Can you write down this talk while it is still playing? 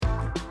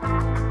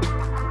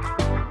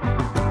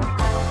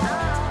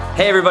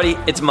Hey everybody,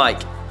 it's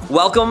Mike.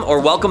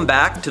 Welcome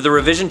back to the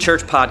Revision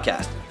Church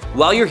podcast.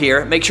 While you're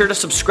here, make sure to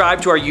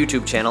subscribe to our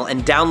YouTube channel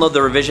and download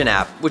the Revision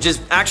app, which is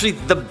actually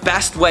the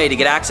best way to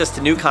get access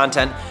to new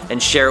content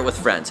and share it with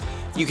friends.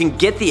 You can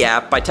get the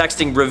app by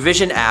texting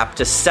Revision app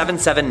to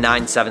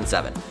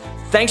 77977.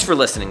 Thanks for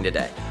listening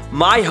today.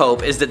 My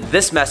hope is that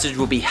this message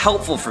will be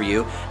helpful for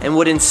you and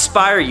would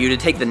inspire you to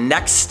take the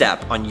next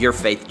step on your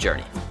faith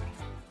journey.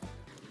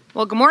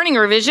 Well, good morning,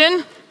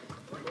 Revision.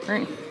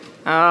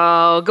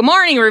 Oh, good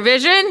morning,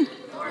 Revision.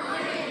 Good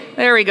morning.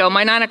 There we go.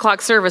 My 9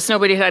 o'clock service,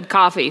 nobody had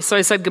coffee. So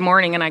I said good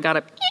morning, and I got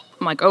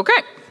I'm like, okay,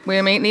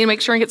 we need to make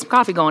sure and get some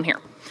coffee going here.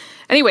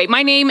 Anyway,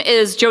 my name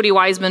is Jodi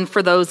Wiseman,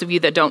 for those of you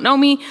that don't know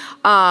me.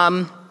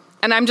 And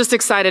I'm just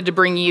excited to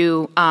bring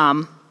you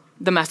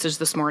the message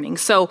this morning.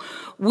 So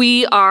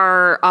we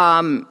are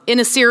in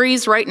a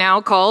series right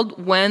now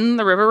called When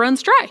the River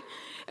Runs Dry.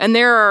 And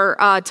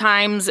there are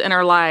times in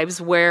our lives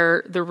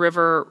where the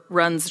river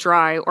runs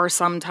dry, or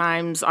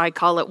sometimes I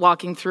call it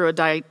walking through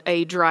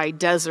a dry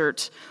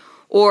desert,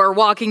 or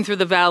walking through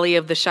the valley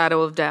of the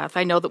shadow of death.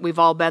 I know that we've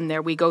all been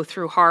there. We go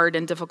through hard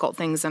and difficult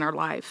things in our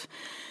life.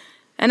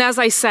 And as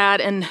I sat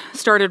and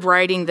started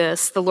writing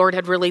this, the Lord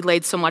had really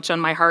laid so much on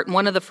my heart. And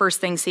one of the first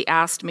things he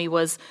asked me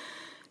was,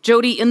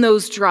 Jodi, in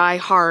those dry,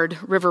 hard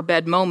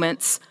riverbed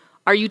moments,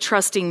 are you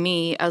trusting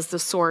me as the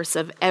source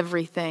of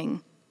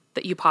everything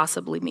that you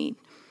possibly need?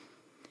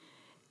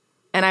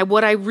 And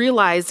what I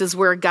realized is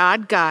where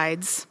God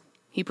guides,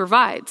 he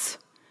provides.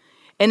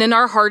 And in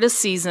our hardest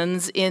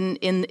seasons, in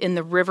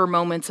the river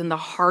moments, in the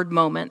hard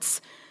moments,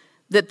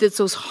 that it's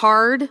those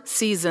hard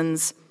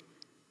seasons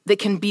that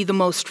can be the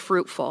most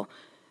fruitful.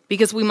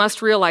 Because we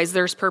must realize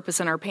there's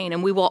purpose in our pain,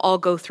 and we will all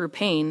go through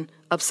pain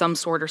of some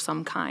sort or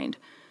some kind.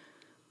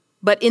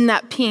 But in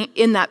that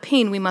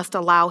pain, we must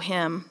allow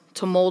him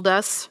to mold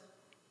us,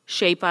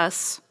 shape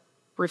us,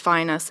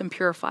 refine us, and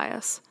purify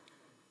us.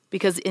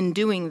 Because in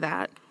doing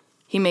that,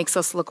 he makes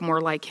us look more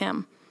like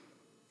him.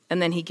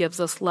 And then he gives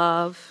us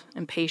love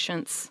and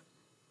patience,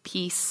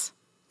 peace,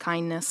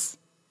 kindness,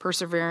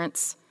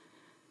 perseverance,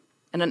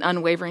 and an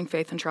unwavering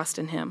faith and trust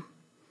in him.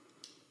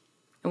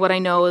 And what I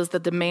know is the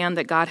demand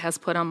that God has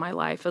put on my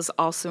life is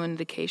also an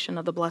indication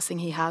of the blessing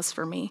he has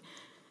for me.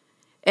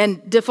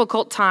 And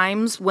difficult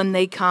times, when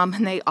they come,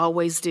 and they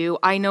always do,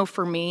 I know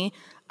for me,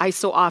 I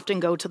so often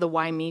go to the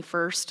why me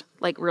first.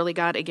 Like, really,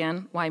 God,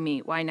 again, why me?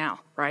 Why now,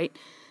 right?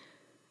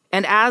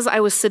 And as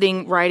I was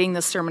sitting writing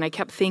this sermon, I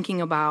kept thinking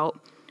about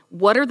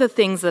what are the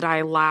things that I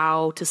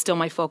allow to steal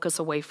my focus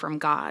away from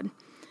God?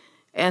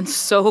 And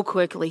so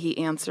quickly he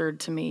answered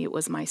to me, it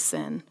was my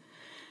sin.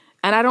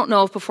 And I don't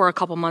know if before a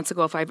couple months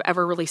ago, if I've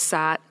ever really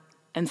sat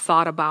and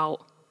thought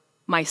about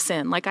my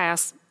sin. Like I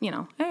asked,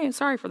 hey,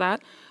 sorry for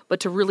that.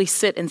 But to really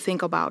sit and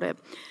think about it.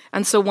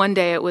 And so one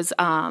day it was,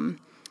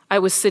 I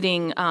was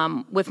sitting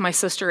with my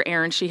sister,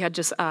 Erin. She had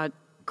just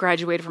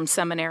graduated from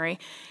seminary.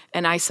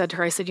 And I said to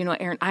her,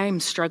 Erin, I am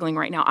struggling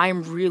right now. I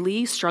am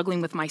really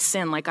struggling with my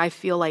sin. Like I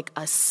feel like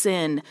a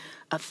sin,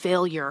 a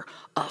failure,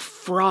 a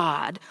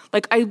fraud.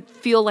 Like I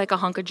feel like a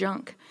hunk of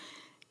junk.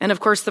 And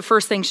of course, the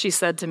first thing she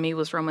said to me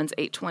was Romans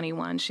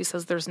 8:21. She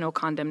says, there's no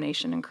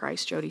condemnation in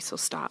Christ, Jodi, so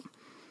stop.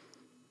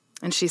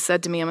 And she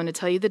said to me, I'm going to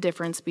tell you the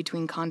difference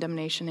between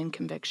condemnation and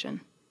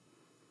conviction.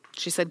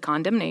 She said,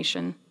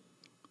 condemnation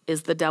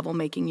is the devil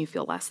making you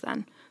feel less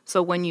than.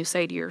 So when you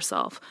say to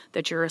yourself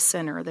that you're a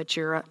sinner,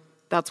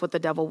 that's what the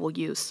devil will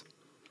use.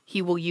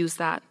 He will use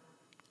that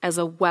as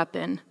a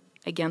weapon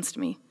against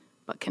me.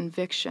 But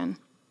conviction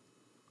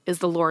is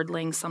the Lord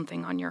laying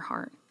something on your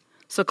heart.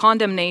 So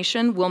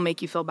condemnation will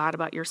make you feel bad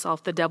about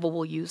yourself. The devil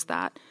will use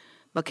that.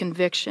 But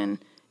conviction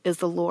is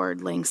the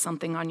Lord laying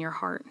something on your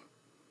heart.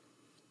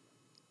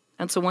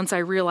 And so once I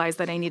realized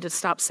that I needed to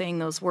stop saying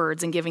those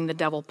words and giving the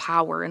devil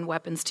power and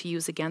weapons to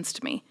use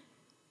against me,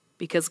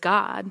 because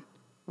God,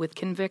 with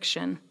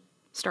conviction,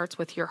 starts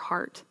with your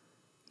heart,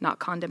 not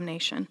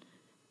condemnation,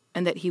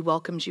 and that he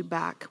welcomes you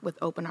back with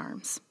open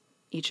arms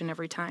each and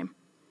every time.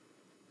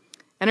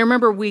 And I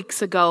remember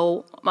weeks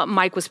ago,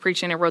 Mike was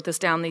preaching, I wrote this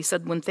down, he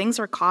said, when things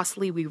are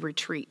costly, we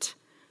retreat,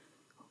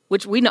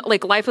 which we know,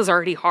 like life is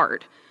already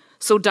hard.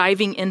 So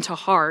diving into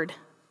hard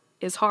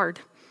is hard.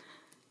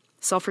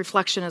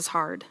 Self-reflection is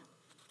hard,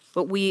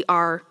 but we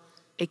are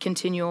a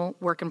continual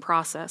work in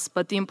process.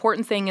 But the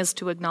important thing is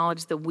to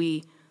acknowledge that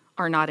we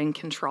are not in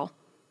control.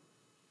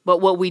 But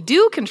what we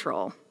do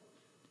control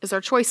is our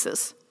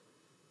choices.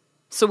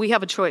 So we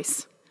have a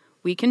choice.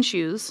 We can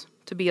choose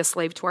to be a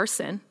slave to our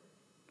sin,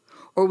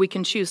 or we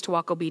can choose to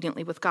walk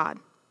obediently with God.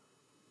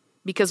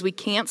 Because we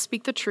can't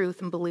speak the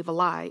truth and believe a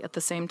lie at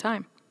the same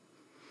time.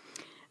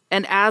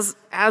 And as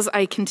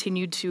I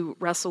continued to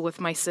wrestle with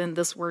my sin,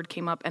 this word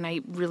came up, and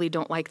I really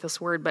don't like this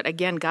word, but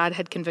again, God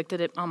had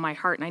convicted it on my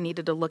heart, and I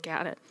needed to look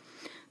at it.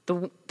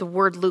 The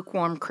word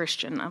lukewarm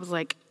Christian. I was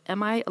like,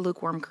 am I a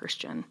lukewarm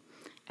Christian?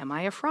 Am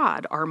I a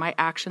fraud? Are my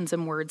actions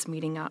and words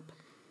meeting up?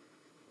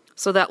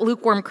 So that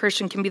lukewarm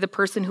Christian can be the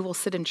person who will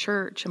sit in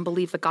church and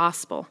believe the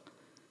gospel,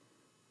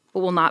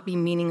 but will not be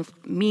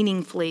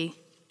meaningfully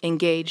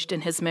engaged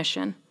in his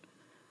mission.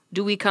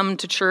 Do we come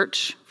to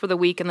church for the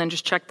week and then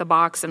just check the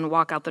box and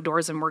walk out the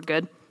doors and we're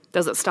good?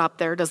 Does it stop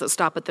there? Does it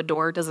stop at the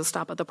door? Does it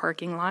stop at the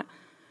parking lot?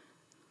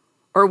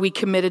 Or are we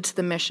committed to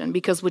the mission?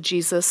 Because with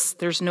Jesus,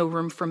 there's no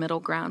room for middle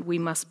ground. We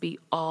must be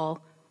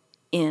all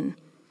in,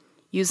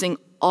 using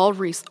all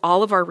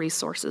of our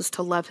resources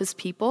to love his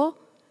people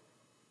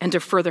and to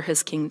further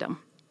his kingdom.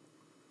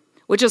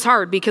 Which is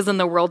hard because in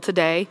the world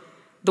today,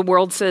 the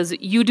world says,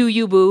 you do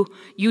you, boo.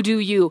 You do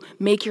you.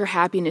 Make your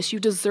happiness. You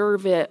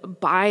deserve it.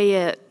 Buy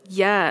it.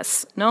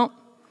 Yes. No.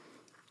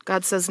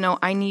 God says, no,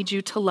 I need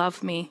you to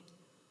love me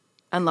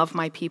and love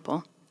my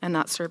people and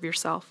not serve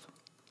yourself.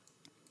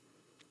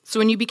 So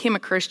when you became a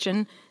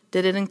Christian,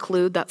 did it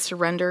include that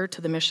surrender to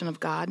the mission of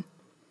God?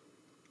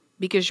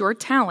 Because your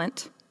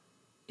talent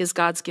is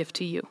God's gift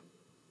to you.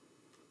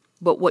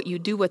 But what you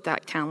do with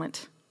that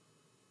talent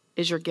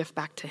is your gift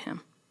back to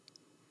him.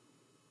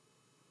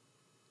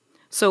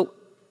 So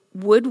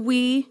would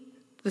we,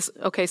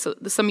 so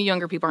some of you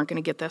younger people aren't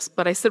going to get this,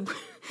 but I said,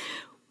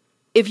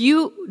 do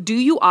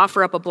you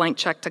offer up a blank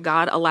check to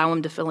God, allow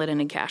him to fill it in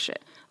and cash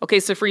it? Okay,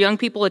 so for young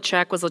people, a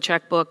check was a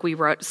checkbook we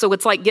wrote. So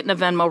it's like getting a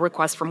Venmo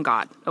request from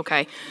God,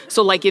 okay?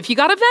 So like if you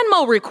got a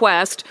Venmo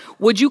request,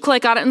 would you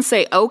click on it and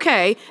say,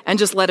 okay, and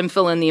just let him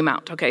fill in the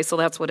amount, okay? So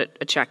that's what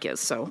a check is.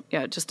 So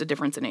yeah, just a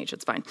difference in age,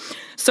 it's fine.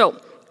 So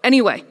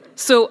anyway,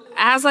 so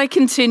as I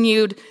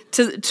continued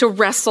to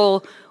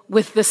wrestle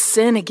with the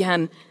sin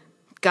again,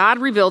 God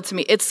revealed to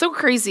me, it's so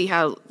crazy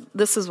how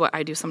this is what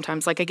I do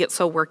sometimes. Like I get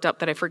so worked up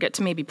that I forget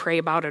to maybe pray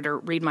about it or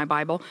read my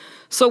Bible.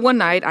 So one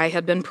night I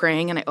had been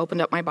praying and I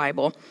opened up my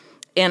Bible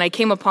and I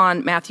came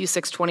upon Matthew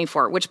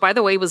 6:24, which by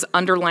the way was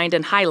underlined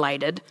and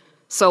highlighted.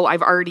 So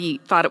I've already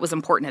thought it was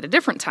important at a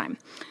different time.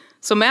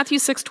 So Matthew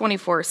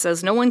 6:24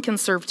 says, no one can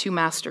serve two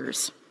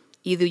masters.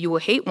 Either you will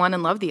hate one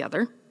and love the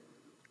other,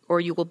 or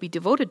you will be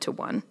devoted to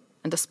one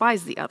and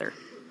despise the other.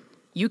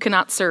 You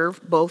cannot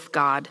serve both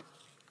God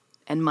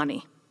and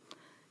money.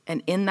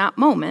 And in that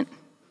moment,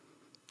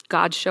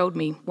 God showed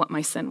me what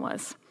my sin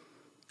was.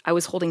 I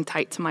was holding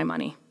tight to my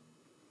money.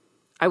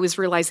 I was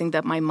realizing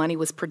that my money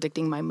was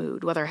predicting my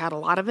mood. Whether I had a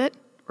lot of it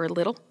or a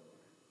little,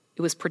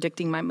 it was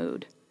predicting my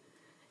mood.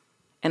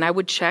 And I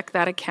would check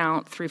that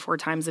account 3-4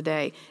 times a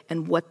day.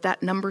 And what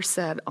that number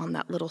said on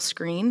that little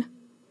screen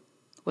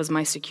was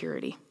my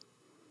security.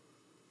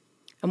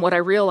 And what I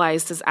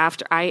realized is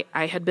after I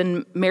had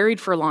been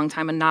married for a long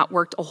time and not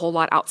worked a whole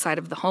lot outside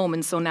of the home.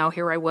 And so now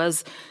here I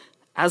was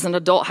as an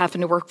adult having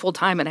to work full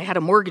time and I had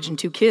a mortgage and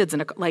 2 kids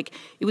and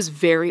it was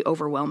very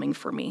overwhelming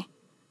for me.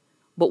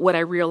 But what I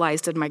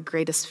realized in my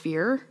greatest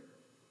fear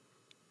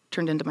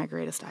turned into my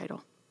greatest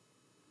idol.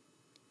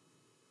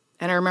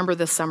 And I remember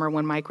this summer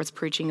when Mike was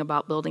preaching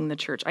about building the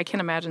church. I can't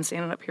imagine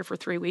standing up here for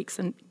 3 weeks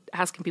and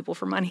asking people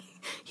for money.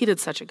 He did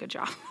such a good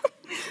job.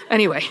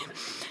 Anyway,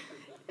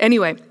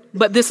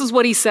 but this is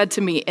what he said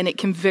to me and it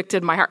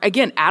convicted my heart.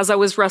 Again, as I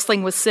was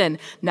wrestling with sin,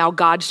 now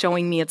God's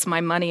showing me it's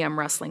my money I'm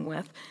wrestling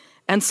with.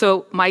 And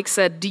so Mike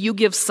said, do you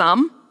give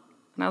some?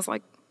 And I was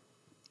like,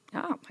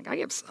 yeah, I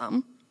give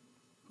some.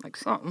 Like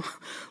some.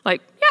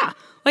 Like, yeah.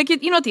 Like,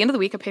 at the end of the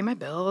week, I pay my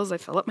bills. I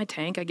fill up my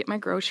tank. I get my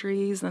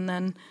groceries. And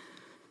then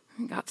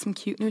I got some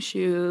cute new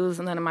shoes.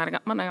 And then I might have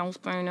got my nails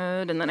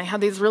painted. And then I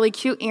had these really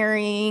cute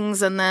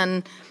earrings. And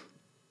then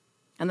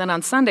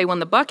on Sunday, when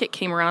the bucket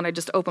came around, I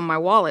just opened my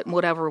wallet. And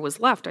whatever was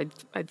left,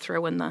 I'd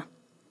throw in the...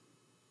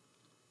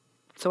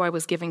 So I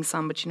was giving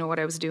some, but you know what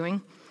I was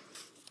doing?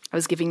 I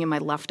was giving you my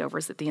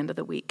leftovers at the end of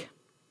the week.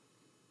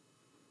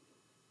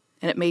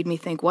 And it made me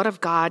think, what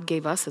if God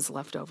gave us his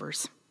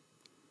leftovers?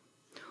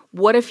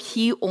 What if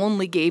he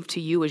only gave to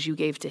you as you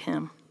gave to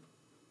him?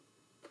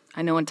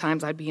 I know in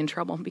times I'd be in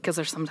trouble because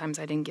there's sometimes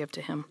I didn't give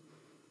to him.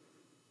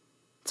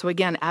 So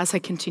again, as I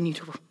continue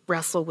to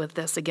wrestle with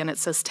this, again, it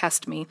says,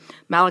 test me.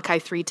 Malachi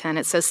 3:10,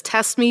 it says,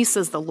 test me,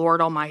 says the Lord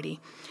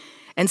Almighty,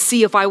 and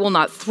see if I will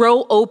not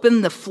throw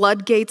open the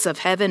floodgates of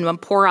heaven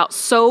and pour out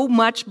so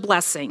much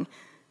blessing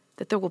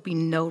that there will be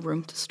no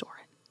room to store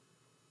it.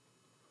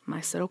 And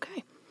I said,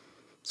 okay.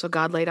 So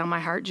God laid on my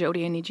heart,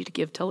 Jodi, I need you to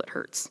give till it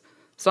hurts.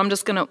 So I'm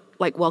just going to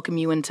welcome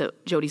you into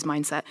Jodi's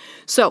mindset.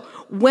 So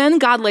when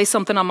God lays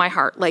something on my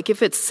heart, like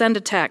if it's send a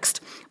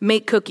text,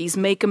 make cookies,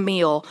 make a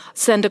meal,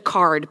 send a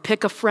card,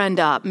 pick a friend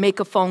up,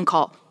 make a phone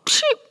call,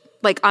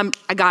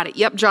 I got it.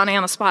 Yep, Johnny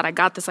on the spot. I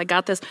got this.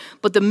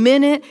 But the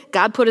minute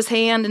God put his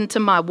hand into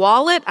my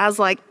wallet, I was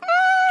like,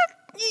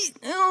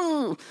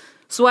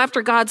 So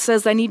after God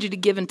says, I need you to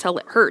give until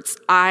it hurts,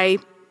 I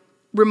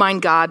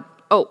remind God,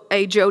 oh,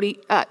 hey, Jodi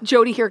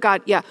here,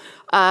 God, yeah.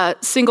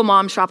 Single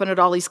mom shopping at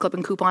all these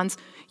clipping coupons.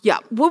 Yeah,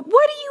 what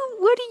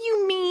do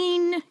you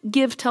mean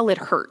give till it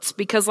hurts?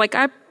 Because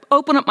I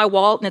open up my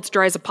wallet and it's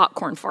dry as a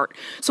popcorn fart.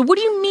 So what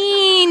do you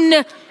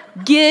mean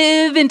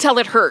give until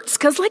it hurts?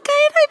 Because I feel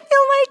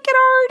like it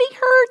already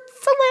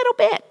hurts a little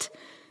bit.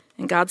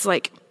 And God's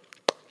like,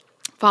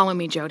 follow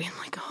me, Jodi. I'm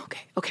like, oh,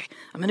 okay,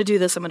 I'm going to do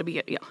this. I'm going to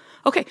be, yeah.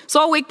 Okay, so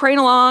I'll wake praying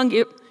along,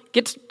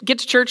 get to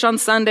church on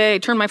Sunday,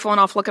 turn my phone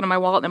off, looking at my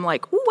wallet, and I'm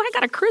like, ooh, I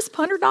got a crisp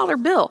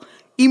 $100 bill.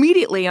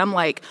 immediately I'm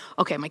like,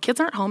 okay, my kids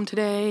aren't home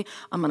today.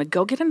 I'm going to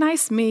go get a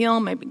nice meal,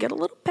 maybe get a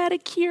little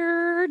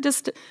pedicure.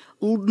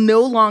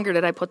 No longer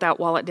did I put that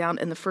wallet down.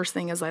 And the first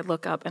thing is I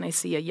look up and I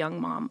see a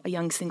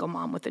young single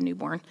mom with a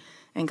newborn.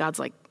 And God's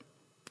like,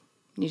 I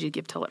need you to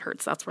give till it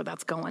hurts. That's where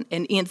that's going.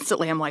 And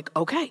instantly I'm like,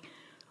 okay,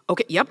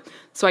 yep.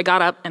 So I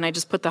got up and I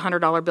just put the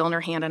 $100 bill in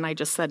her hand and I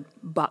just said,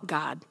 but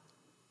God.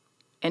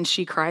 And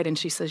she cried and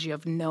she says, you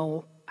have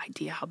no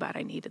idea how bad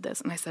I needed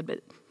this. And I said,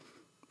 but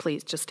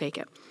please just take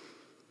it.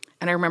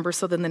 And I remember,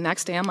 so then the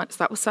next day,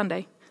 that was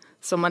Sunday.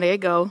 So Monday I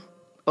go,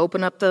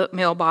 open up the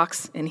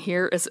mailbox, and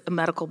here is a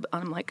medical bill.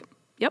 I'm like,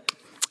 yep,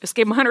 just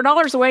gave him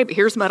 $100 away, but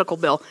here's a medical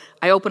bill.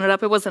 I open it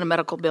up. It wasn't a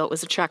medical bill. It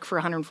was a check for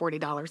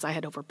 $140 I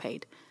had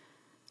overpaid.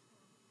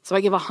 So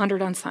I give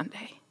 $100 on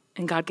Sunday,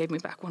 and God gave me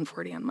back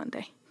 $140 on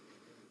Monday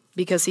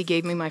because he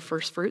gave me my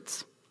first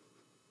fruits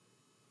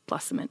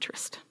plus some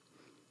interest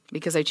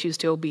because I choose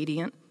to be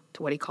obedient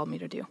to what he called me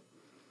to do.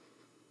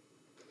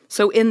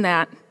 So in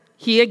that,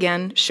 he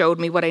again showed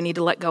me what I need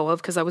to let go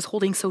of because I was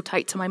holding so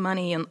tight to my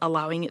money and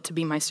allowing it to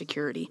be my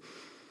security.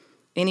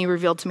 And he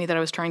revealed to me that I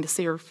was trying to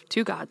serve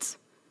two gods,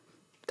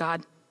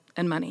 God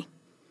and money.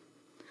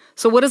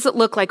 So what does it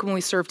look like when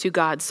we serve two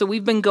gods? So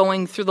we've been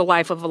going through the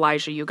life of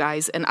Elijah, you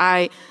guys. And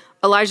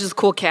Elijah's a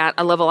cool cat.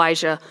 I love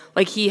Elijah.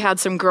 Like, he had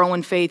some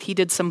growing faith. He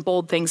did some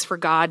bold things for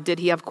God. Did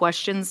he have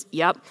questions?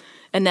 Yep.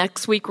 And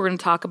next week, we're going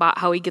to talk about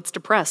how he gets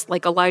depressed.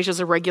 Like, Elijah's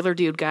a regular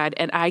dude, God,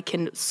 and I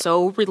can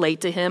so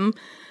relate to him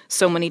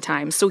so many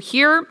times. So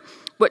here,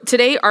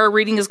 today our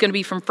reading is going to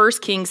be from 1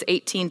 Kings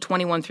 18,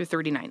 21 through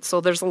 39.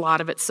 So there's a lot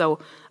of it. So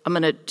I'm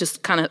going to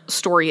just kind of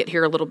story it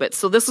here a little bit.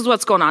 So this is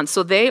what's going on.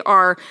 So they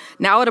are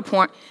now at a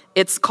point,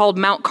 it's called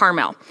Mount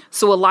Carmel.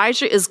 So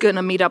Elijah is going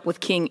to meet up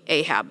with King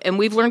Ahab. And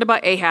we've learned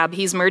about Ahab.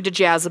 He's married to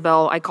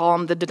Jezebel. I call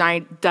him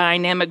the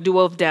dynamic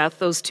duo of death.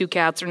 Those two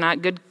cats are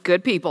not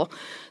good people.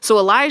 So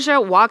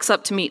Elijah walks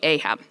up to meet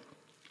Ahab.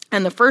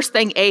 And the first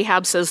thing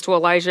Ahab says to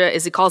Elijah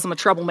is he calls him a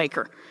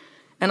troublemaker.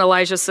 And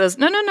Elijah says,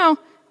 no.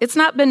 It's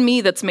not been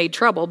me that's made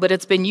trouble, but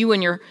it's been you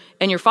and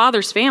your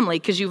father's family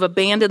because you've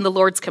abandoned the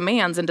Lord's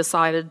commands and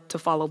decided to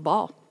follow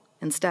Baal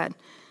instead.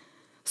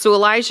 So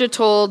Elijah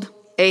told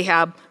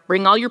Ahab,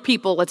 bring all your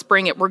people, let's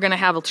bring it. We're going to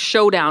have a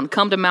showdown.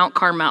 Come to Mount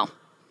Carmel.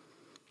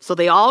 So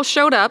they all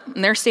showed up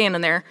and they're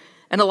standing there.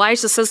 And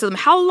Elijah says to them,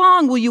 how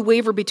long will you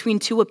waver between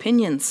two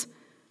opinions?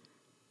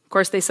 Of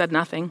course, they said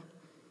nothing.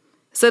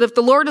 He said, if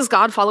the Lord is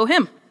God, follow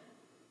him.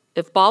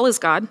 If Baal is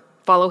God,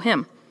 follow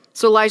him.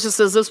 So Elijah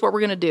says, this is what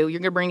we're going to do. You're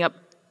going to bring up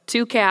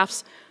 2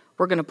 calves.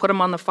 We're going to put them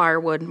on the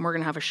firewood, and we're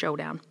going to have a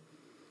showdown.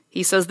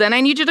 He says, then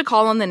I need you to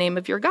call on the name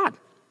of your God,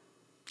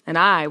 and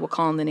I will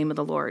call on the name of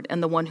the Lord,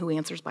 and the one who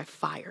answers by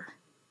fire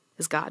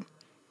is God.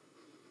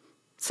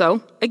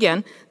 So,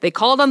 again, they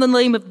called on the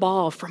name of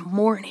Baal from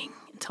morning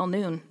until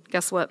noon.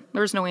 Guess what?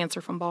 There was no answer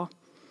from Baal.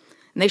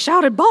 And they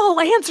shouted, Baal,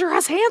 answer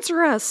us,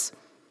 answer us.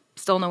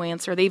 Still no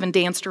answer. They even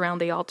danced around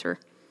the altar.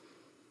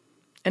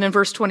 And in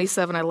verse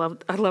 27, I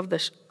love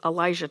this.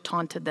 Elijah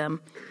taunted them.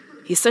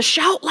 He says,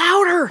 shout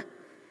louder.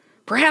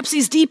 Perhaps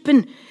he's deep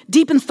in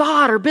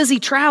thought or busy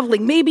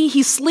traveling. Maybe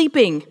he's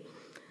sleeping.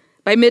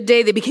 By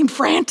midday, they became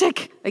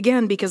frantic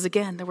again because,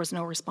 there was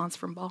no response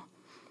from Baal.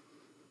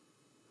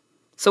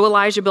 So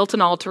Elijah built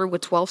an altar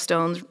with 12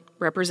 stones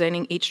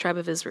representing each tribe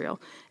of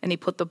Israel. And he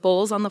put the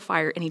bowls on the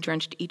fire and he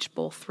drenched each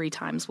bowl 3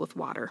 times with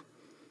water.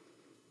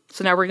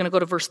 So now we're going to go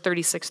to verse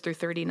 36 through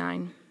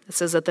 39. It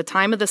says, at the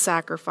time of the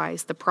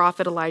sacrifice, the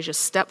prophet Elijah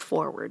stepped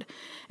forward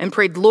and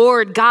prayed,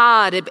 Lord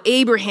God of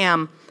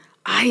Abraham,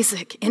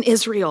 Isaac, and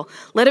Israel,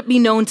 let it be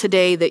known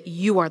today that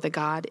you are the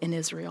God in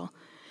Israel,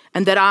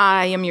 and that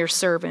I am your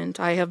servant.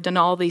 I have done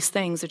all these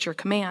things at your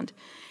command.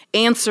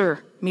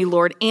 Answer me,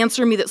 Lord,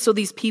 answer me, that so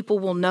these people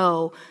will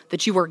know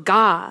that you are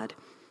God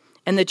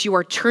and that you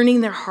are turning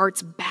their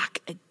hearts back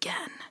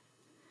again.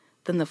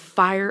 Then the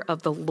fire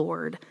of the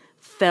Lord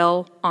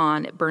fell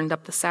on, it burned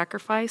up the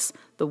sacrifice,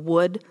 the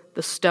wood,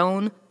 the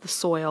stone, the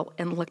soil,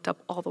 and licked up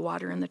all the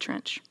water in the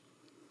trench.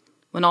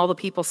 When all the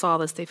people saw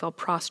this, they fell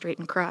prostrate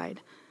and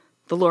cried,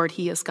 the Lord,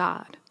 he is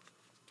God.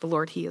 The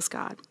Lord, he is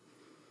God.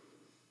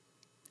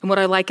 And what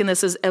I like in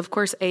this is, of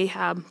course,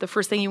 Ahab, the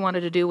first thing he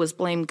wanted to do was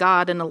blame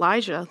God and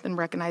Elijah than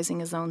recognizing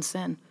his own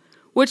sin,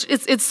 which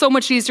it's so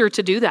much easier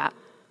to do that.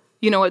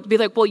 You know, it'd be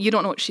like, well, you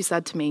don't know what she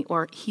said to me,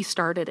 or he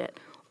started it,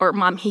 or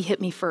Mom, he hit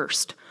me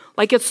first.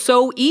 Like, it's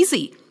so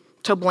easy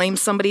to blame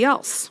somebody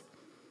else.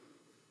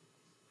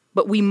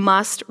 But we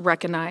must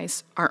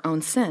recognize our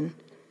own sin.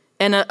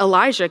 And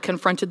Elijah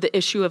confronted the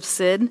issue of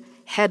sin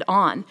head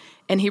on,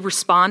 and he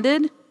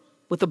responded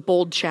with a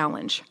bold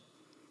challenge.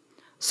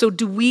 So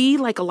do we,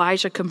 like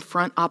Elijah,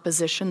 confront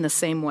opposition the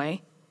same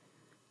way?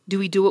 Do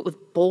we do it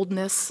with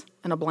boldness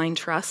and a blind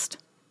trust?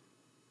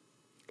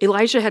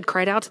 Elijah had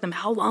cried out to them,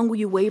 how long will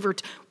you waver?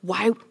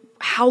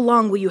 How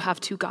long will you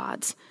have 2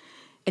 gods?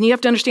 And you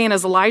have to understand,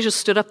 as Elijah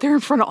stood up there in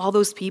front of all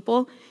those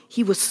people,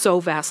 he was so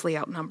vastly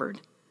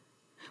outnumbered.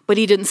 But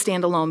he didn't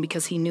stand alone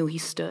because he knew he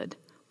stood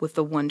with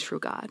the one true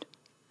God.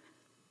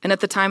 And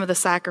at the time of the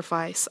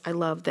sacrifice, I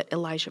love that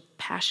Elijah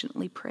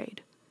passionately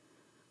prayed.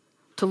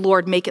 to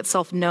Lord make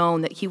itself known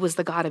that he was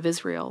the God of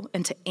Israel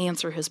and to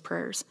answer his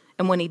prayers.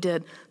 And when he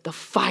did, the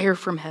fire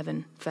from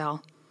heaven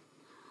fell.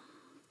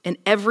 And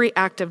every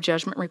act of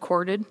judgment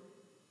recorded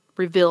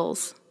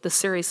reveals the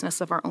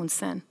seriousness of our own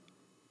sin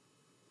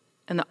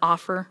and the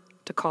offer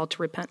to call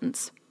to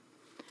repentance.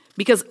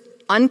 Because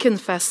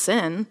unconfessed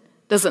sin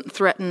doesn't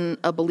threaten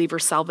a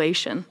believer's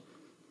salvation,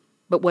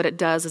 but what it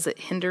does is it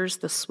hinders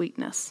the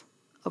sweetness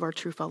of our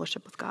true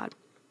fellowship with God.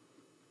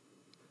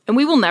 And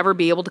we will never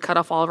be able to cut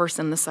off all of our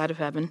sin this side of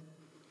heaven,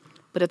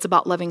 but it's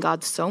about loving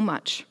God so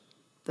much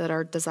that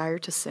our desire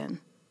to sin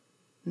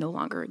no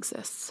longer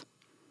exists.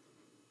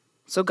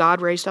 So God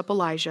raised up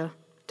Elijah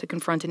to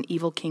confront an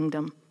evil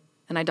kingdom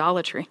and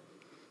idolatry.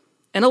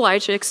 And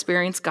Elijah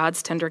experienced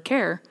God's tender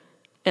care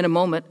in a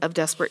moment of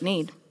desperate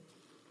need.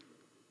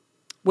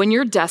 When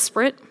you're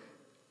desperate,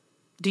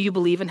 do you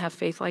believe and have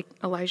faith like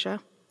Elijah?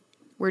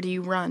 Where do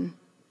you run?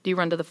 Do you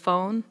run to the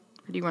phone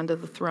or do you run to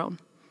the throne?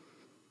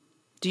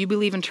 Do you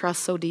believe and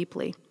trust so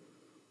deeply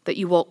that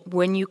you will,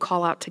 when you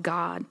call out to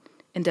God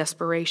in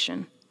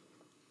desperation,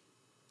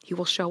 he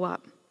will show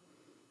up?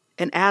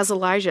 And as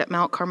Elijah at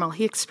Mount Carmel,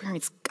 he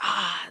experienced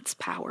God's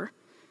power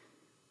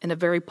in a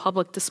very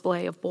public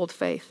display of bold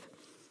faith.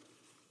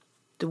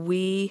 Do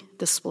we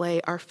display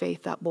our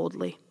faith that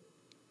boldly?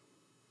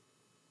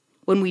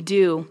 When we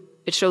do,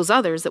 it shows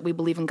others that we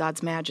believe in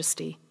God's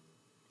majesty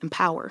and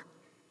power.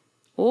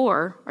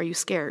 Or are you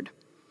scared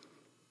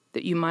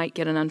that you might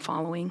get an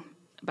unfollowing,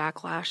 a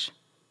backlash,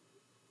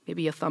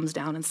 maybe a thumbs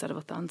down instead of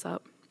a thumbs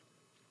up?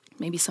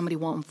 Maybe somebody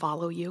won't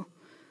follow you.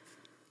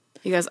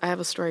 You guys, I have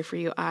a story for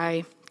you.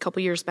 A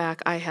couple years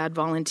back, I had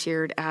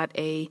volunteered at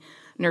a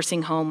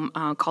nursing home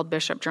called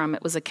Bishop Drum.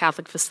 It was a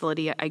Catholic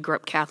facility. I grew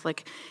up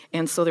Catholic,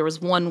 and so there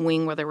was one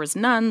wing where there was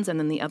nuns, and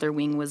then the other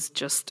wing was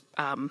just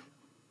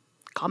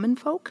common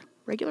folk,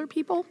 regular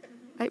people.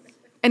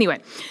 Anyway,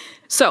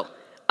 so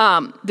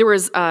there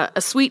was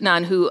a sweet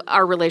nun who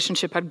our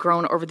relationship had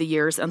grown over the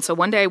years, and so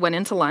one day I went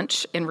into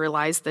lunch and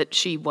realized that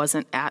she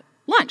wasn't at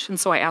lunch, and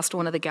so I asked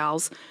one of the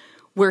gals,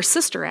 "Where's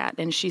Sister at?"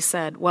 And she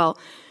said, "Well,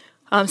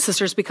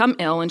 Sister's become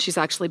ill, and she's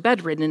actually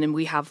bedridden, and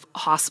we have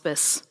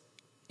hospice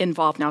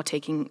involved now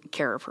taking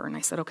care of her." And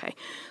I said, okay.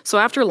 So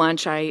after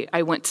lunch,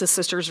 I went to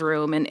Sister's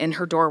room, and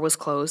her door was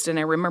closed. And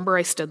I remember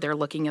I stood there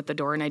looking at the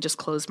door, and I just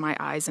closed my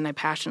eyes, and I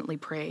passionately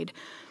prayed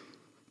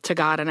to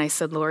God. And I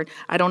said, "Lord,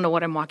 I don't know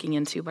what I'm walking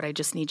into, but I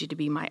just need you to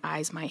be my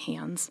eyes, my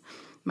hands,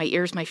 my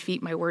ears, my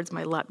feet, my words,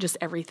 my love, just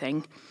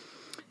everything."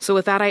 So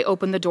with that, I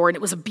opened the door, and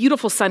it was a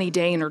beautiful sunny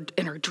day, and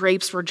her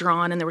drapes were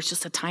drawn, and there was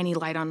just a tiny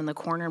light on in the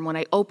corner. And when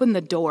I opened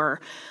the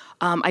door,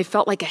 I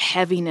felt like a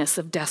heaviness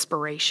of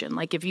desperation.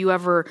 Like if you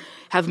ever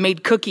have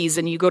made cookies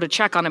and you go to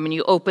check on them and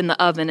you open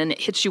the oven and it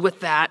hits you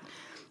with that,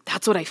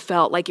 that's what I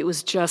felt. Like it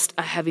was just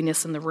a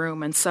heaviness in the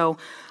room. And so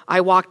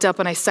I walked up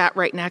and I sat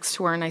right next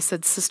to her and I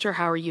said, "Sister,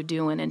 how are you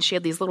doing?" And she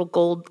had these little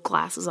gold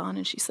glasses on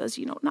and she says,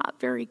 "Not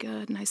very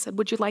good." And I said,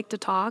 "Would you like to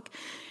talk?"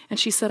 And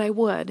she said, "I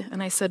would."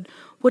 And I said,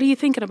 "What are you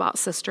thinking about,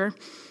 sister?"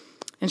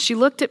 And she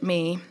looked at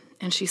me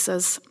and she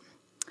says,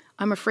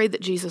 "I'm afraid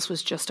that Jesus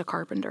was just a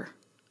carpenter."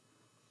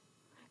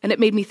 And it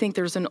made me think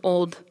there's an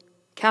old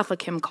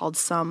Catholic hymn called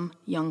 "Some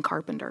Young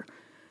Carpenter."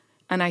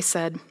 And I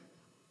said,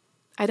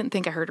 I didn't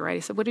think I heard her right. I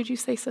said, "What did you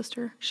say,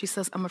 sister?" She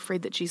says, "I'm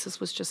afraid that Jesus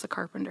was just a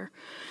carpenter."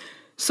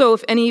 So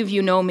if any of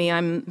you know me,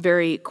 I'm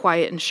very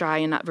quiet and shy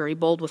and not very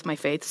bold with my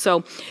faith.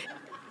 So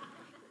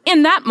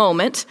in that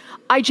moment,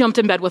 I jumped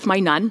in bed with my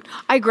nun.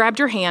 I grabbed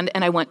her hand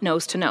and I went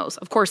nose to nose.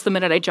 Of course, the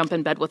minute I jump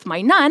in bed with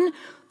my nun,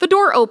 the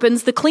door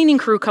opens, the cleaning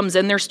crew comes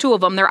in, there's two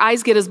of them. Their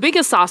eyes get as big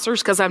as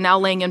saucers because I'm now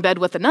laying in bed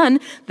with a nun.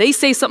 They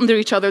say something to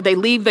each other, they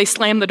leave, they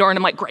slam the door, and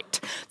I'm like, great.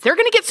 They're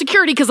going to get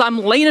security because I'm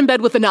laying in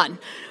bed with a nun.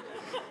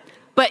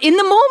 But in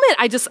the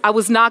moment, I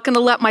was not going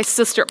to let my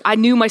sister, I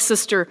knew my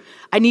sister,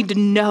 I need to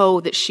know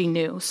that she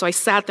knew. So I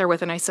sat there with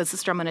her and I said,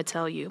 "Sister, I'm going to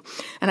tell you."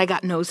 And I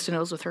got nose to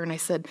nose with her and I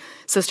said,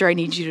 "Sister, I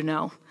need you to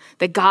know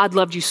that God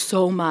loved you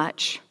so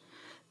much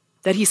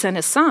that he sent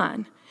his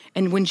son.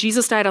 And when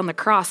Jesus died on the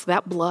cross,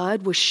 that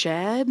blood was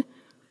shed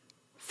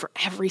for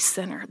every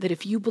sinner. That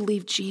if you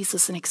believe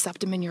Jesus and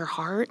accept him in your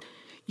heart,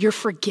 you're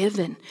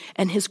forgiven.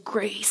 And his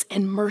grace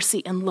and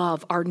mercy and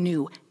love are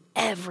new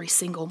every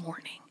single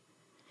morning.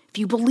 If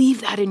you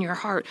believe that in your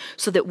heart,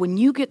 so that when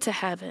you get to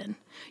heaven,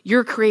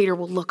 your Creator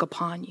will look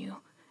upon you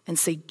and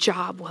say,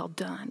 'Job well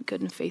done,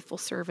 good and faithful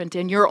servant.'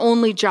 And your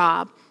only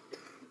job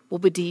will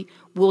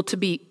to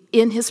be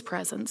in his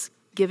presence,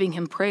 giving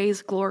him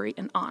praise, glory,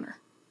 and honor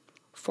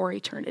for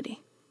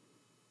eternity.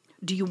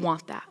 Do you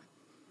want that?"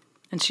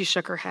 And she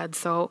shook her head.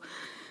 So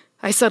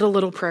I said a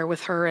little prayer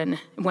with her and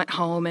went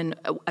home and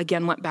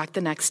again went back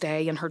the next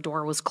day and her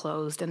door was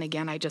closed. And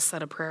again, I just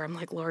said a prayer. I'm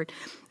like, "Lord,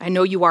 I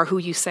know you are who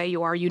you say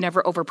you are. You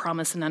never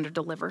overpromise and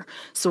underdeliver.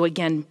 So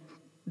again,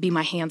 be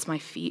my hands, my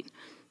feet,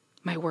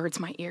 my words,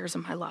 my ears,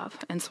 and my love."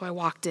 And so I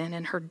walked in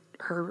and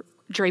her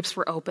drapes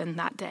were open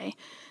that day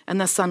and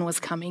the sun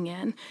was coming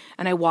in.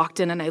 And I walked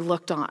in and I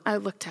looked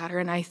at her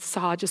and I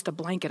saw just a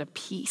blanket of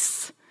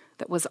peace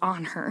that was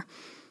on her.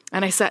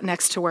 And I sat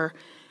next to her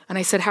And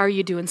I said, how are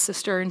you doing,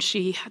 sister? And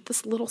she had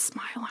this little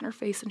smile on her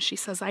face, and she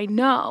says, I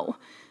know.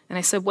 And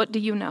I said, what do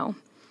you know?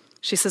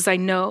 She says, I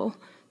know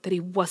that he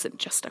wasn't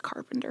just a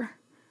carpenter.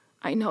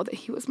 I know that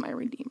he was my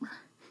Redeemer.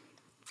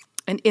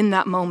 And in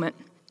that moment,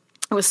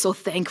 I was so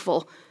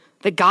thankful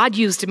that God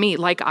used me.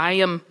 Like, I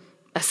am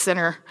a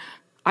sinner.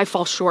 I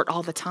fall short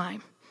all the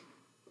time.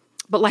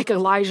 But like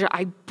Elijah,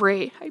 I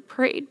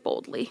prayed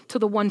boldly to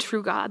the one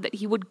true God that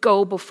he would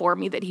go before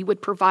me, that he would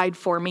provide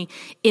for me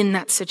in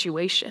that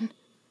situation.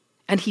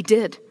 And he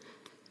did.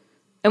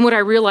 And what I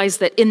realized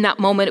that in that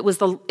moment, it was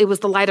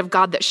the light of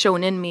God that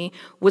shone in me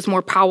was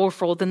more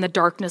powerful than the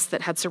darkness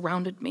that had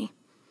surrounded me.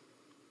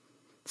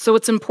 So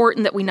it's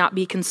important that we not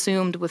be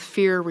consumed with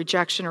fear,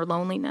 rejection, or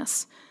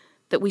loneliness,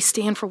 that we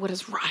stand for what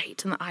is right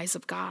in the eyes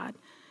of God,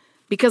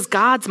 because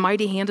God's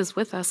mighty hand is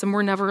with us and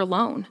we're never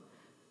alone.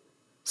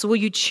 So will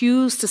you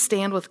choose to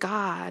stand with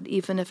God,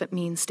 even if it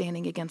means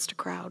standing against a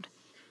crowd?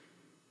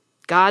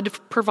 God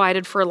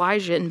provided for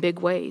Elijah in big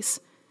ways,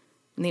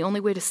 and the only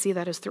way to see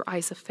that is through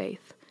eyes of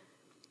faith.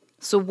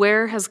 So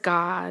where has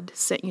God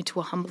sent you to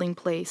a humbling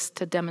place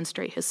to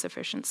demonstrate his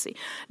sufficiency?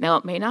 Now,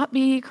 it may not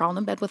be crawling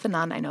in bed with a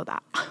nun, I know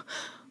that.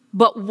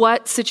 But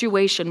what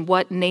situation,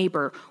 what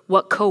neighbor,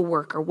 what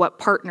coworker, what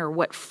partner,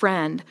 what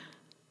friend,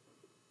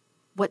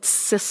 what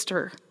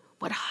sister,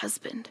 what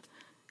husband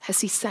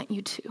has he sent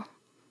you to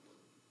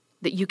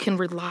that you can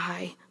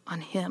rely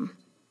on him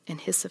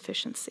and his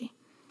sufficiency?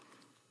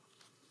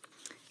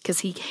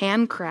 Because he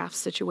handcrafts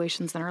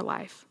situations in our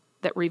life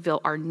that reveal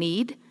our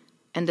need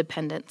and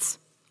dependence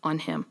on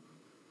him.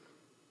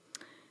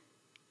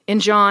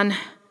 In John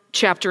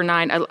chapter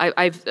 9,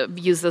 I've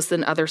used this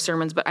in other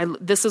sermons, but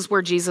this is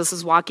where Jesus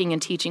is walking and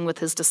teaching with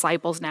his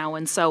disciples now.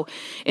 And so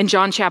in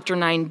John chapter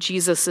 9,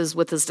 Jesus is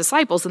with his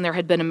disciples, and there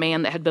had been a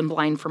man that had been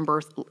blind from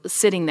birth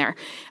sitting there.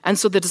 And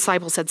so the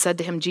disciples had said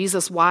to him,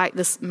 Jesus, why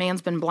this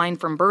man's been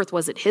blind from birth?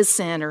 Was it his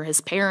sin or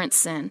his parents'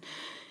 sin?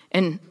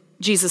 And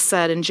Jesus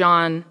said in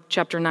John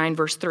chapter 9,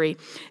 verse 3,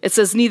 it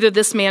says, neither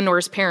this man nor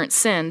his parents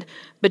sinned,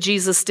 but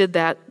Jesus did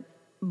that.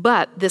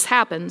 But this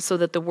happened so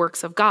that the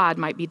works of God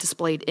might be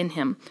displayed in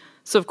him.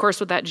 So, of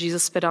course, with that,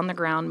 Jesus spit on the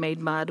ground, made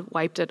mud,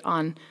 wiped it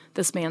on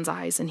this man's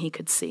eyes, and he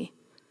could see.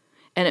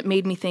 And it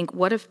made me think,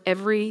 what if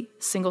every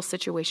single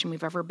situation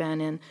we've ever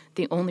been in,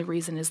 the only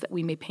reason is that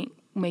we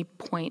may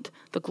point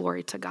the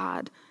glory to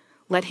God?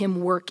 Let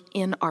him work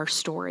in our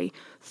story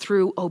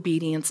through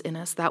obedience in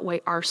us. That way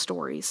our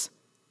stories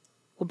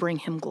will bring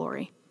him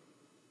glory.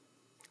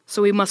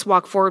 So we must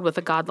walk forward with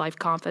a God-like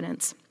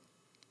confidence.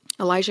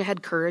 Elijah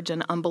had courage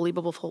and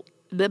unbelievable...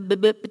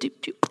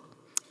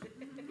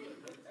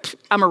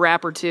 I'm a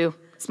rapper too.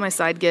 It's my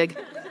side gig.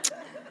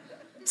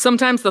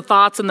 Sometimes the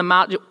thoughts and the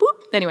mouth...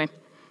 Anyway.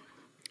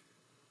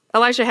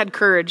 Elijah had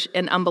courage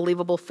and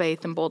unbelievable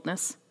faith and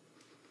boldness.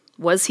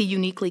 Was he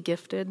uniquely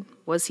gifted?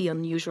 Was he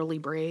unusually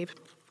brave?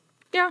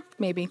 Yeah,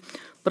 maybe.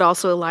 But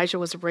also Elijah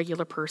was a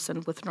regular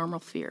person with normal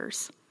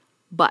fears,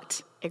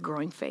 but a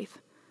growing faith.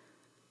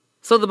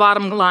 So the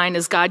bottom line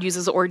is God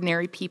uses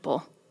ordinary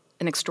people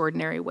in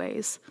extraordinary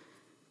ways.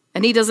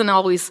 And he doesn't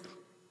always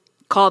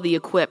call the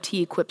equipped,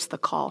 he equips the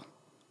call.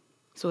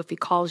 So if he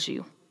calls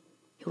you,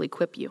 he'll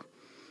equip you.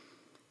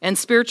 And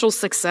spiritual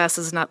success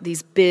is not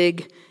these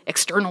big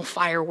external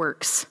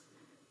fireworks,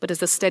 but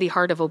is a steady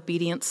heart of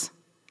obedience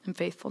and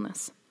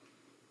faithfulness.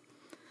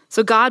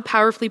 So God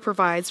powerfully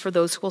provides for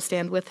those who will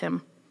stand with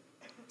him.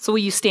 So will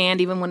you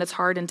stand even when it's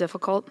hard and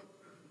difficult?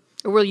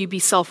 Or will you be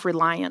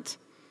self-reliant?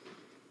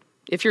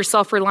 If you're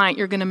self-reliant,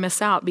 you're going to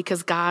miss out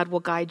because God will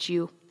guide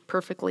you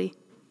perfectly,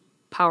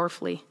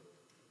 powerfully,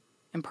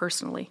 and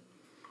personally.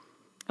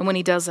 And when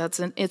he does that,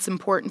 it's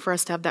important for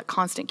us to have that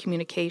constant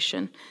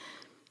communication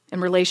and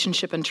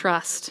relationship and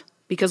trust.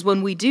 Because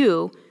when we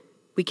do,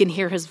 we can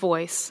hear his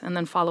voice and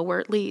then follow where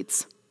it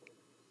leads.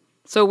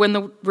 So when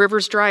the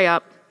rivers dry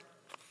up,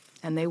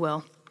 and they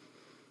will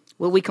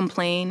we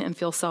complain and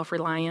feel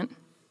self-reliant?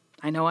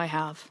 I know I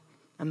have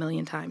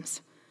 1,000,000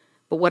 times.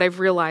 But what I've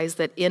realized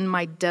that in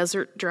my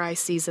desert dry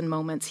season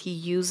moments, he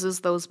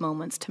uses those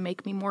moments to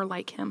make me more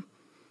like him.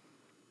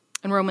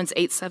 In Romans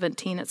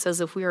 8:17, it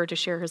says, if we are to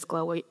share his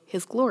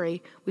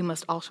glory, we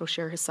must also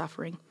share his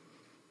suffering.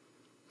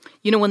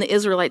 You know, when the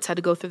Israelites had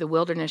to go through the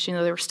wilderness,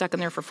 they were stuck in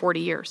there for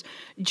 40 years.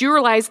 Did you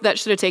realize that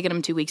should have taken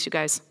them 2 weeks, you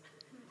guys?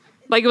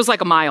 Like, it was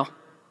like a mile.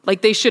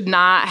 Like, it should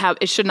not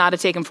have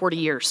taken 40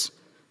 years.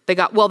 They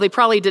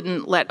probably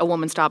didn't let a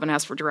woman stop and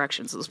ask for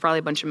directions. It was probably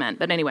a bunch of men.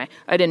 But anyway,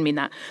 I didn't mean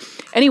that.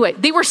 Anyway,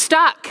 they were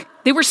stuck.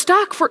 They were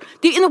stuck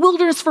in the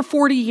wilderness for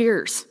 40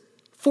 years.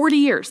 40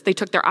 years. They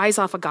took their eyes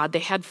off of God. They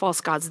had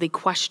false gods. They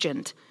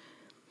questioned.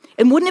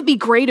 And wouldn't it be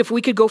great if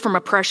we could go from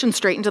oppression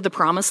straight into the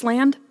promised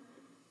land?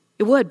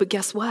 It would, but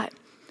guess what?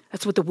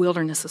 That's what the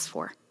wilderness is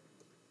for.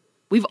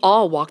 We've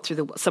all walked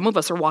through some of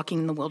us are walking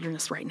in the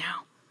wilderness right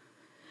now.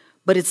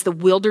 But it's the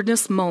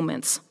wilderness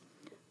moments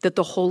that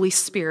the Holy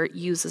Spirit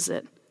uses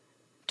it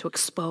to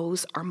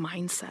expose our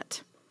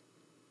mindset,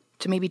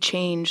 to maybe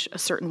change a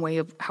certain way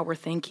of how we're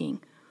thinking,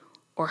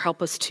 or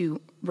help us to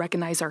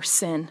recognize our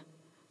sin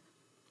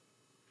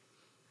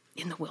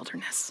in the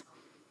wilderness.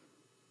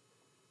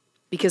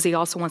 because he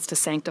also wants to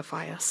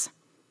sanctify us.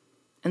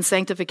 And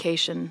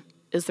sanctification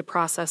is the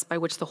process by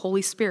which the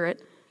Holy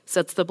Spirit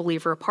sets the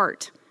believer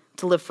apart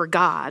to live for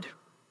God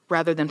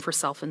rather than for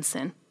self and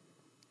sin,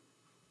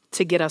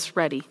 to get us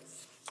ready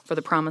for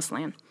the promised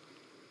land.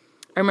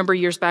 I remember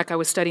years back I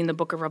was studying the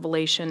book of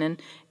Revelation,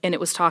 and it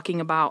was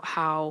talking about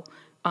how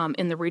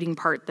in the reading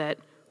part that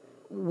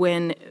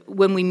when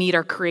we meet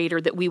our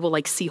Creator, that we will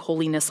like see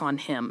holiness on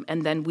him,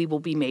 and then we will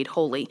be made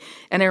holy.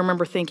 And I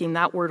remember thinking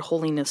that word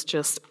holiness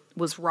just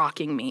was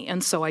rocking me.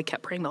 And so I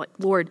kept praying, like,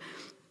 Lord,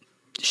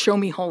 show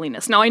me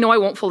holiness. Now I know I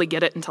won't fully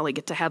get it until I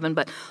get to heaven,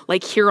 but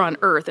like here on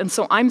earth. And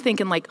so I'm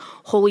thinking like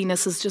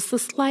holiness is just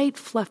this light,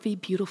 fluffy,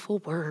 beautiful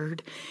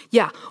word.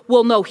 Yeah,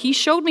 well, no, he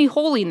showed me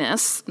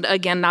holiness,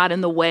 again, not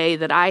in the way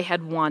that I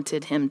had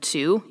wanted him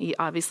to. He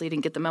obviously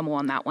didn't get the memo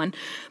on that one.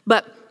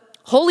 But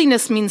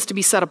holiness means to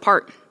be set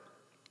apart.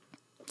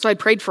 So I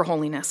prayed for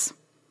holiness.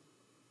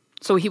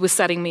 So he was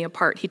setting me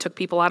apart. He took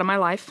people out of my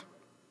life,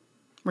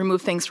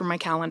 removed things from my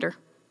calendar,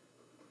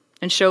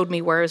 and showed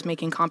me where I was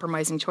making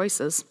compromising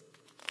choices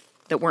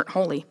that weren't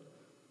holy.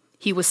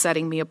 He was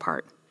setting me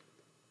apart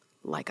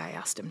like I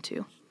asked him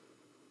to,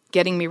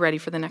 getting me ready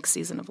for the next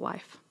season of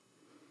life.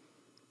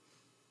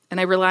 And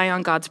I rely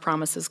on God's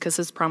promises because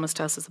his promise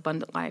to us is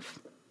abundant life.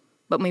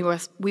 But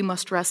we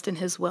must rest in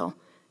his will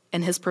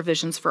and his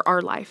provisions for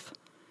our life,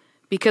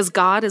 because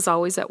God is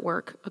always at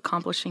work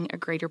accomplishing a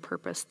greater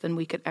purpose than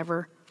we could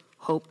ever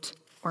hoped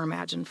or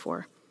imagined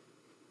for.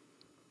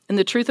 And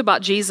the truth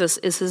about Jesus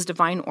is his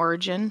divine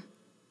origin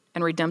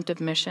and redemptive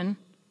mission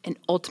and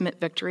ultimate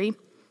victory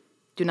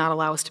do not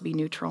allow us to be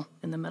neutral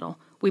in the middle.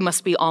 We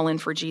must be all in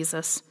for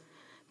Jesus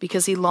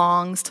because he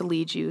longs to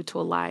lead you to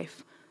a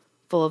life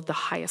full of the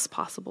highest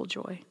possible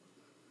joy.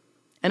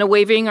 And a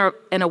wavering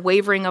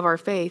of our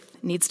faith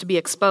needs to be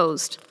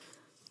exposed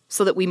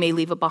so that we may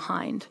leave it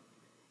behind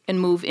and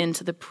move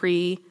into the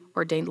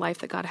preordained life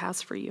that God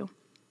has for you,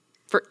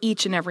 for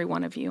each and every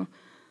one of you.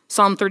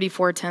 Psalm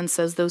 34:10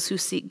 says, those who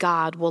seek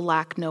God will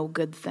lack no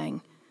good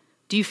thing.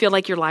 Do you feel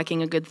like you're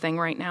lacking a good thing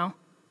right now?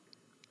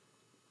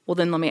 Well,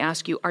 then let me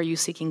ask you, are you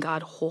seeking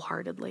God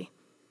wholeheartedly?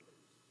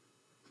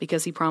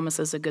 Because he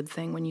promises a good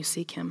thing when you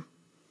seek him.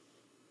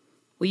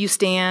 Will you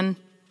stand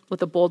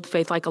with a bold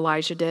faith like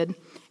Elijah did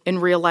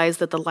and realize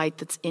that the light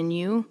that's in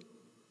you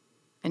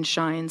and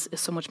shines is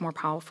so much more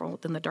powerful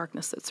than the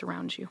darkness that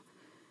surrounds you?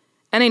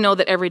 And I know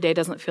that every day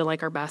doesn't feel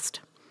like our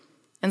best.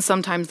 And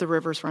sometimes the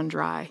rivers run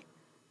dry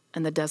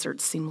and the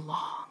deserts seem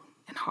long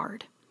and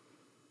hard.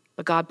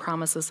 But God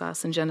promises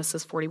us in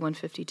Genesis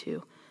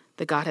 41:52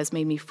 that God has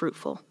made me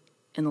fruitful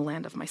in the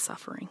land of my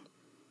suffering.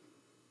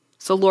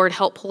 So Lord,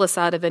 help pull us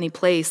out of any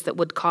place that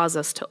would cause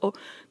us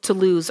to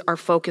lose our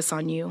focus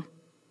on you.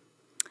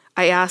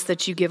 I ask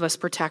that you give us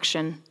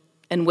protection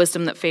and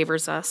wisdom that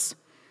favors us.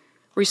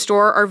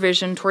 Restore our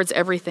vision towards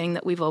everything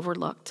that we've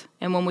overlooked.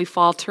 And when we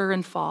falter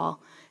and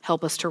fall,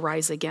 help us to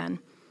rise again.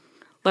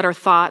 Let our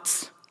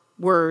thoughts,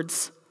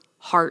 words,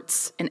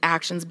 hearts, and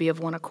actions be of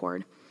one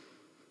accord.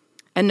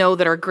 And know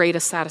that our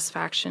greatest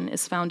satisfaction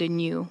is found in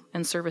you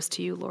and service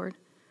to you, Lord.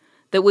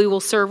 That we will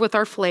serve with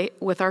our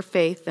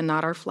faith and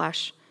not our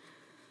flesh.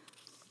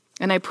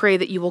 And I pray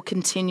that you will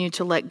continue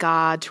to let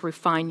God to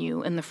refine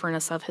you in the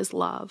furnace of his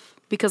love,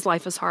 because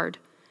life is hard.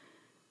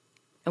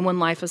 And when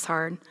life is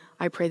hard,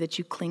 I pray that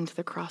you cling to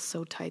the cross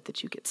so tight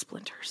that you get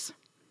splinters.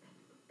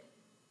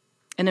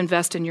 And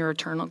invest in your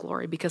eternal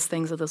glory, because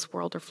things of this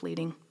world are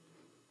fleeting.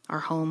 Our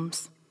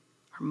homes,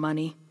 our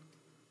money,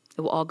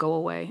 it will all go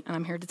away. And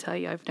I'm here to tell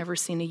you, I've never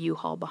seen a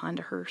U-Haul behind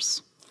a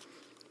hearse.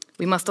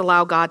 We must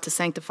allow God to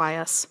sanctify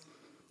us.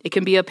 It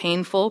can be a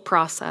painful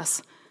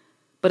process,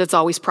 but it's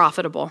always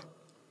profitable.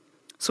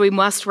 So we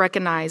must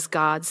recognize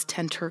God's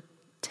tender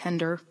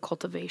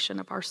cultivation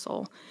of our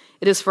soul.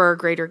 It is for our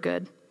greater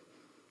good.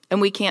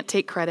 And we can't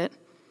take credit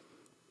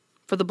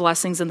for the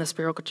blessings and the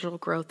spiritual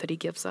growth that he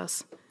gives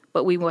us.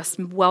 But we must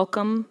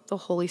welcome the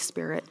Holy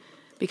Spirit,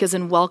 because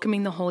in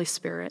welcoming the Holy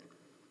Spirit,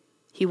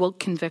 he will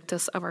convict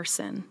us of our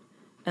sin.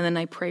 And then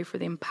I pray for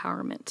the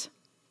empowerment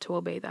to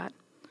obey that.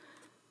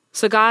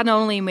 So God not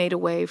only made a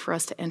way for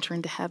us to enter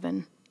into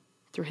heaven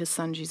through his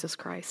son, Jesus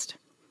Christ,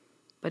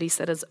 but he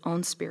set his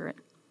own Spirit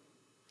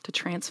to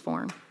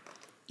transform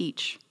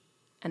each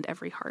and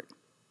every heart.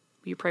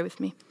 Will you pray with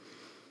me?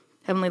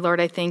 Heavenly Lord,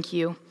 I thank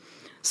you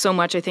so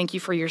much. I thank you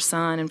for your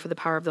Son and for the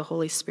power of the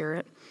Holy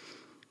Spirit.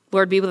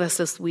 Lord, be with us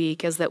this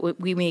week as that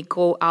we may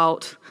go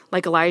out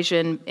like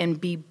Elijah and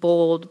be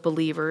bold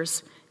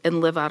believers and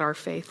live out our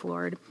faith,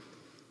 Lord.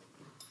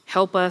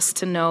 Help us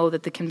to know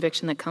that the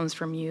conviction that comes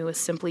from you is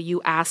simply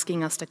you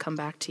asking us to come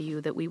back to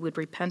you, that we would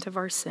repent of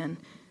our sin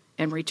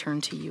and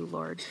return to you,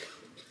 Lord,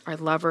 our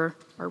lover,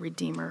 our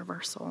redeemer of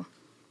our soul.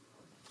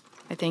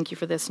 I thank you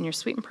for this in your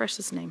sweet and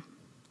precious name.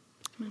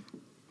 Amen.